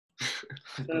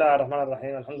بسم الله الرحمن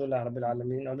الرحيم الحمد لله رب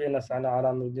العالمين وبه نستعين على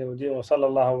امر الدين والدين وصلى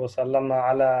الله وسلم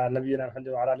على نبينا محمد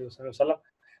وعلى اله وصحبه وسلم.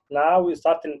 Now we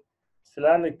starting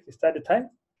Islamic study time,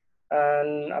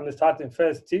 and I'm starting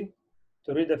first to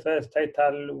read the first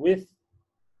title with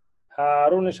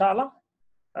Harun inshallah,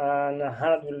 and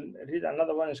Hanad will read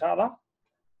another one inshallah.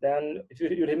 Then if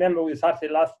you remember, we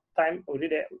started last time, we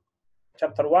read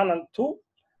chapter 1 and 2,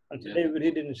 and today we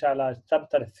read inshallah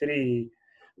chapter 3.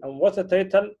 And what's the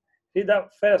title? Read the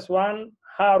first one.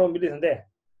 Harun, please, there.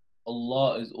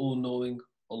 Allah is all knowing,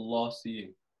 Allah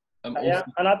seeing. Yeah,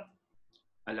 Anad.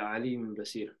 Al-Alim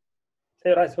Basir.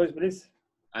 Say right voice, please.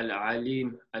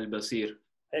 Al-Alim Al-Basir.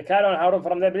 Hey, carry on, Harun,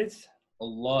 from there, please.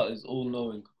 Allah is all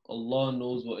knowing. Allah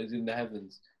knows what is in the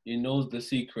heavens. He knows the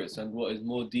secrets and what is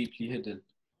more deeply hidden.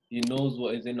 He knows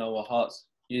what is in our hearts.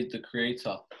 He is the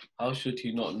creator. How should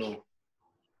he not know?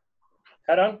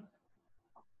 Carry on.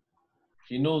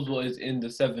 He knows what is in the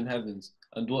 7 heavens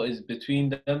and what is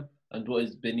between them and what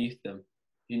is beneath them.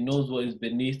 He knows what is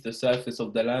beneath the surface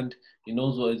of the land. He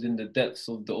knows what is in the depths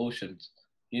of the oceans.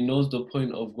 He knows the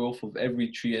point of growth of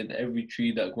every tree and every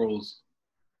tree that grows.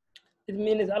 It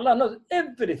means Allah knows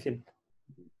everything,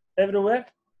 everywhere,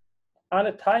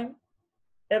 any time,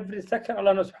 every second.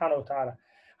 Allah knows subhanahu wa ta'ala.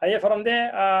 Are you from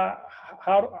there,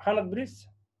 Hanad, please?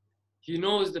 He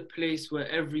knows the place where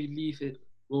every leaf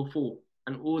will fall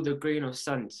and all the grain of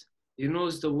sand. He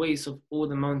knows the weights of all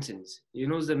the mountains. He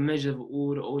knows the measure of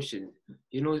all the oceans.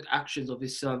 He knows actions of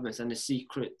his servants and the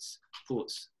secrets,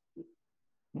 thoughts.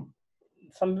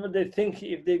 Some people, they think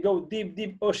if they go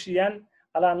deep ocean,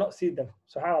 Allah not see them.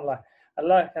 Subhanallah.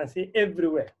 Allah can see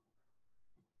everywhere.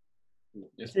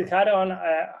 Yes. Still carry on,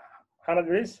 Hanad,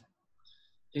 please.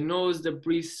 He knows the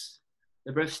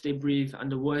breaths they breathe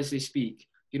and the words they speak.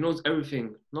 He knows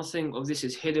everything. Nothing of this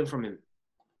is hidden from him.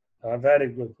 Very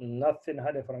good. Nothing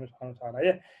hidden from subhanahu wa ta'ala.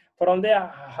 Yeah. From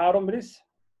there, Harun, please.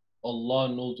 Allah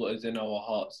knows what is in our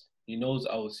hearts. He knows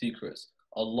our secrets.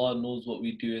 Allah knows what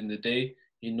we do in the day.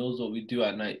 He knows what we do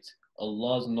at night.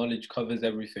 Allah's knowledge covers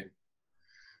everything.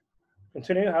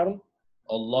 Continue, Harun.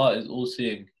 Allah is all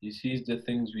seeing. He sees the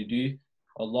things we do.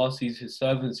 Allah sees his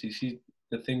servants. He sees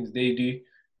the things they do.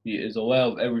 He is aware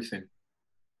of everything.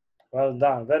 Well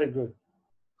done. Very good.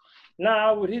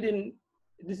 Now we're reading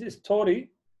this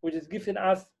story, which is giving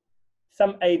us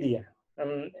some idea,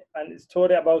 and a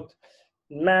story about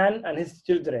man and his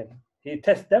children. He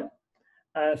tests them,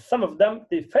 and some of them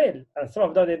they fail, and some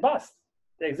of them they pass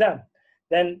the exam.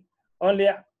 Then only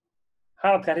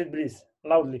Hanad can read, please,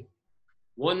 loudly.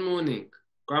 One morning,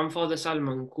 Grandfather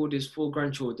Salman called his 4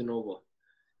 grandchildren over.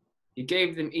 He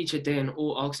gave them each a day and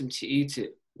all asked them to eat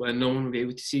it where no one would be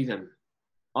able to see them.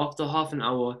 After half an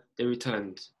hour, they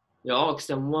returned. He asked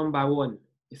them one by one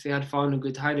if they had found a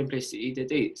good hiding place to eat their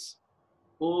dates.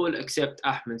 All except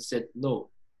Ahmed said no.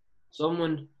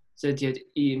 Someone said he had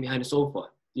eaten behind a sofa,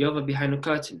 the other behind a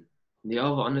curtain, and the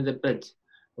other under the bed.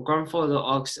 The grandfather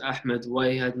asked Ahmed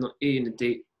why he had not eaten the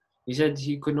date. He said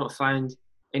he could not find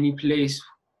any place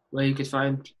where he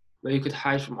could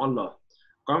hide from Allah.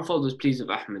 Grandfather was pleased with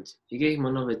Ahmed. He gave him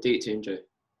another date to enjoy.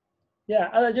 Yeah,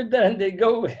 other children, they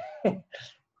go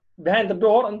behind the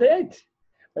door and they ate.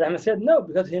 But Ahmed said no,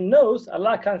 because he knows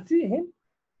Allah can see him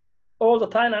all the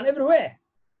time and everywhere.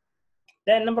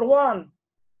 Then number 1,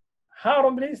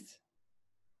 Harun, please.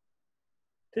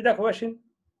 Take that question.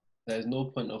 There is no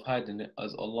point of hiding it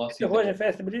as Allah sees The question it.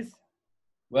 first, please.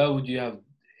 Where would you have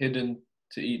hidden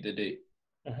to eat the date?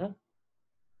 No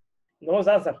one's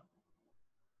answer.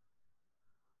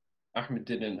 Ahmed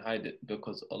didn't hide it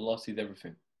because Allah sees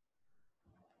everything.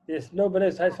 Yes, nobody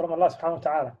is hide from Allah subhanahu wa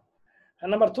ta'ala. And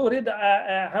number 2, read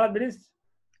Hanad, please.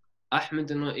 Ahmed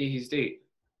did not eat his date.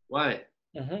 Why?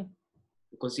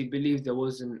 Because he believed there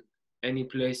wasn't any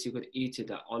place he could eat it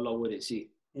that Allah wouldn't see.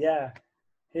 Yeah,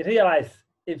 he realized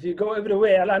if you go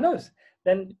everywhere, Allah knows.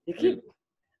 Then he keep.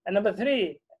 And number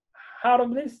 3,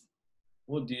 Harun, please.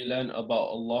 What do you learn about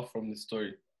Allah from the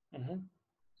story?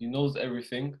 He knows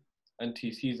everything and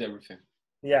he sees everything.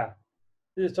 Yeah,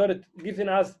 this story giving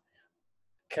us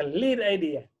clear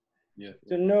idea. Yeah.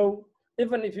 To know,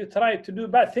 even if you try to do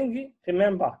bad thing,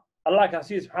 remember Allah can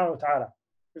see you subhanahu wa ta'ala.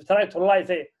 If you try to lie,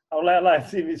 say Allah can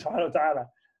see me subhanahu wa ta'ala.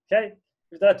 Okay?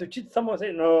 If you try to cheat someone,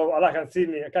 say no, Allah can see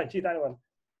me, I can't cheat anyone.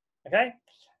 Okay?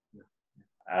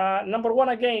 Number 1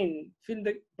 again, fill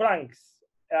the blanks.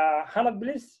 Hanad,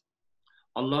 please.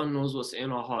 Allah knows what's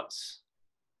in our hearts.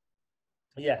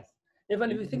 Yes.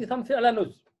 Even if you think something, Allah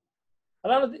knows.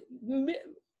 Allah knows.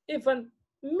 Even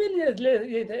millions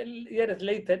years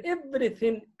later,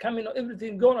 everything coming,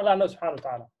 everything going, Allah knows subhanahu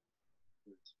wa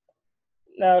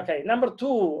ta'ala. Okay, number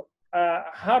 2,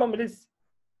 Harun, please.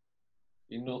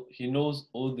 He knows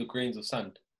all the grains of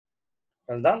sand.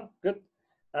 Well done. Good.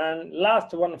 And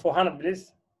last one for 100,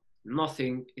 please.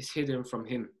 Nothing is hidden from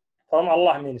him. From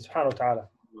Allah means subhanahu wa ta'ala.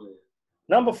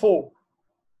 Number 4.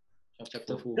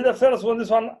 Chapter 4. The first one, this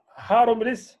one, Harun,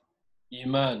 please.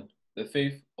 Iman, the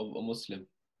faith of a Muslim.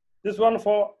 This one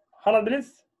for 100,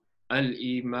 please.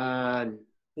 Al-Iman.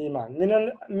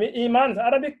 Iman. Iman is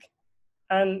Arabic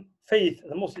and faith,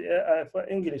 the Muslim, for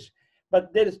English.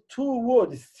 But there is 2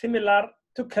 words similar,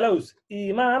 too close.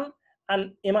 Iman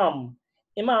and Imam.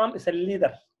 Imam is a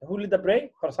leader who lead the prayer,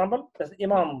 for example. That's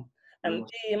Imam. And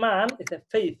Iman is a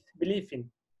faith,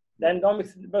 believing. Then don't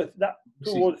mix both that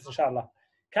 2 words, inshallah.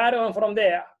 Carry on from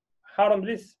there. Harun,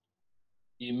 please.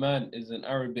 Iman is an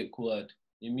Arabic word.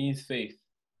 It means faith.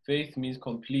 Faith means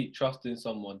complete trust in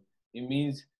someone. It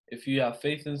means if you have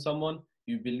faith in someone,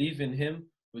 you believe in him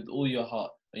with all your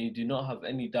heart and you do not have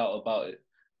any doubt about it.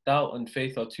 Doubt and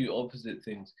faith are 2 opposite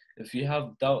things. If you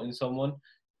have doubt in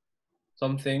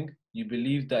something, you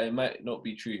believe that it might not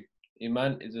be true.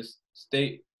 Iman is a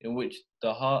state in which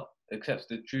the heart accepts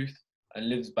the truth and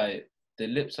lives by it. The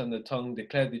lips and the tongue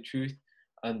declare the truth,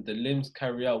 and the limbs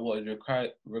carry out what is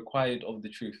required of the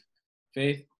truth.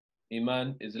 Faith,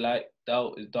 Iman, is light,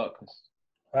 doubt is darkness.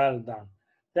 Well done.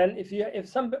 Then if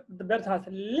the person has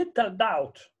a little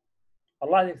doubt,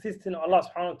 Allah exists in Allah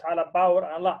subhanahu wa ta'ala power,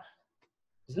 and Allah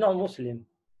is not Muslim.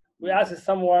 We ask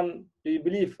someone, do you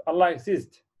believe Allah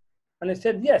exists? And he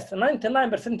said, yes,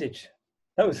 99%.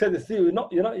 Then we said, see, you're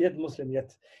not yet Muslim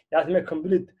yet. You have to make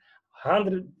complete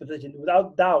 100%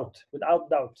 without doubt.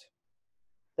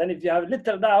 Then if you have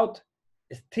little doubt,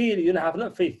 still you have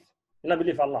no faith. You don't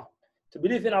believe Allah. To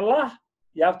believe in Allah,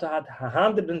 you have to have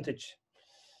 100%.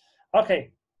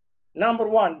 Okay, number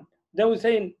 1. Then we're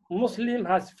saying Muslim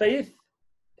has faith.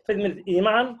 Faith means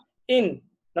Iman in.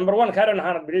 Number 1, carry on,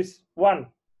 Harun, please. 1.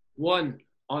 1.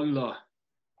 Allah.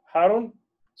 Harun.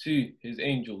 2. His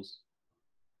angels.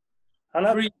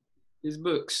 3. His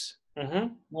books.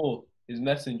 4. His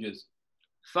messengers.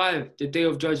 5. The day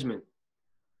of judgment.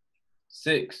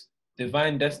 6.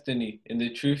 Divine destiny in the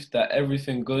truth that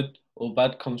everything good or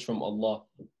bad comes from Allah.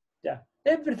 Yeah.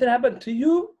 Everything happened to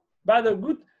you, bad or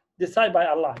good, decided by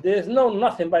Allah. There is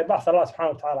nothing by Allah subhanahu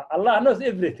wa ta'ala. Allah knows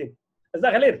everything. Is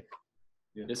that clear?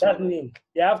 Yeah. That means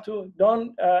you have to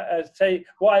don't say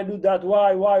why I do that,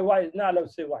 why. Not allowed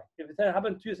to say why. If it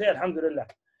happened to you, say Alhamdulillah.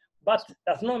 But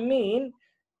that's not mean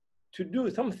to do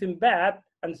something bad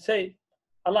and say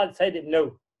Allah decided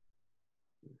no.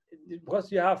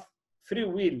 Because you have free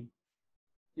will.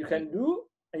 You can do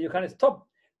and you can stop.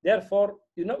 Therefore,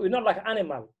 we're not like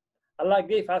animal. Allah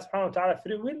gave us subhanahu wa ta'ala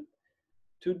free will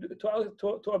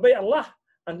to obey Allah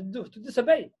and to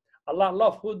disobey. Allah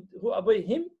loves who obey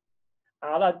him.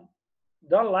 Allah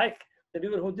don't like the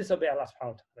people who disobey Allah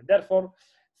subhanahu wa ta'ala. Therefore,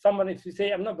 someone, if you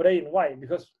say, I'm not praying, why?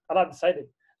 Because Allah decided.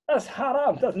 That's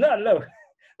haram. That's not allowed.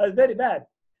 That's very bad.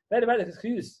 Very bad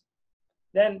excuse.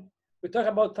 Then we talk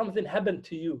about something happened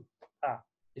to you.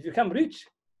 If you become rich,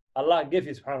 Allah gave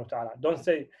you subhanahu wa ta'ala. Don't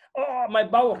say, oh, my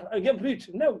power, I get rich.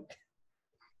 No.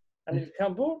 And if you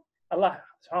become poor, Allah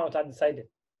subhanahu wa ta'ala decided.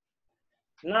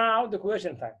 Now the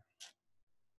question time.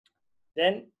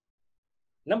 Then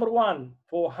number 1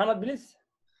 for 100, please.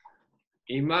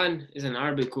 Iman is an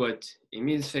Arabic word. It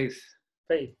means faith.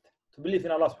 Faith. To believe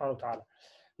in Allah subhanahu wa ta'ala.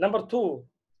 Number 2,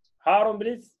 Harun,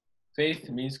 please. Faith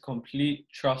means complete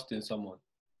trust in someone.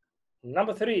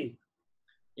 Number 3.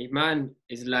 Iman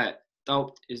is light.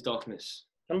 Doubt is darkness.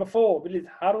 Number 4, please,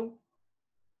 Harun.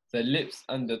 The lips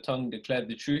and the tongue declare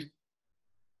the truth.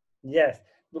 Yes,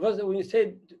 because when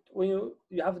you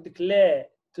have to declare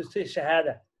to say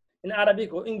Shahada in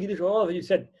Arabic or English or whatever you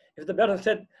said. If the person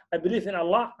said, I believe in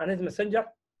Allah and His Messenger,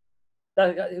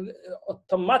 that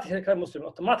automatically becomes Muslim.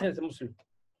 Automatically is a Muslim.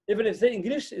 Even if you say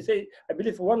English, you say, I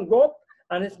believe in one God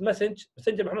and His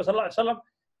Messenger Muhammad sallallahu alaihi wasallam,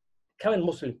 becoming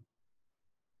Muslim.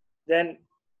 Then,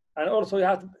 and also you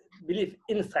have to believe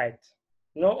inside,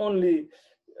 not only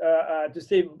to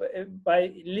say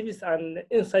by lips and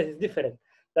inside is different.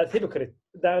 That's hypocrite.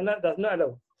 That's not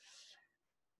allowed.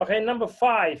 Okay, number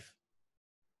 5.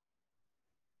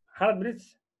 Harun,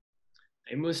 please.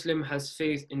 A Muslim has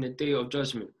faith in the day of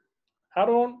judgment.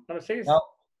 Harun, number 6. Doubt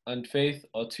and faith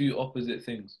are 2 opposite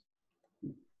things.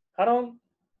 Harun.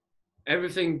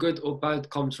 Everything good or bad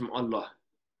comes from Allah.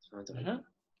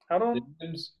 Harun. The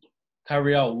limbs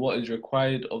carry out what is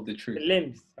required of the truth. The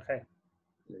limbs. Okay.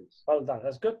 Well done.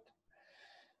 That's good.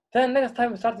 Then next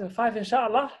time we start in 5,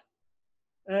 inshallah,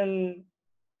 and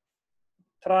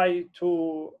try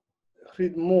to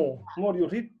read more. More you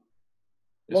read,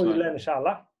 more you learn,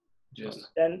 inshallah. Yes.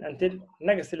 Then until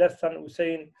next lesson, we're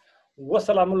saying,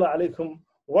 wassalamu alaikum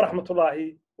ورحمة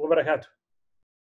الله وبركاته.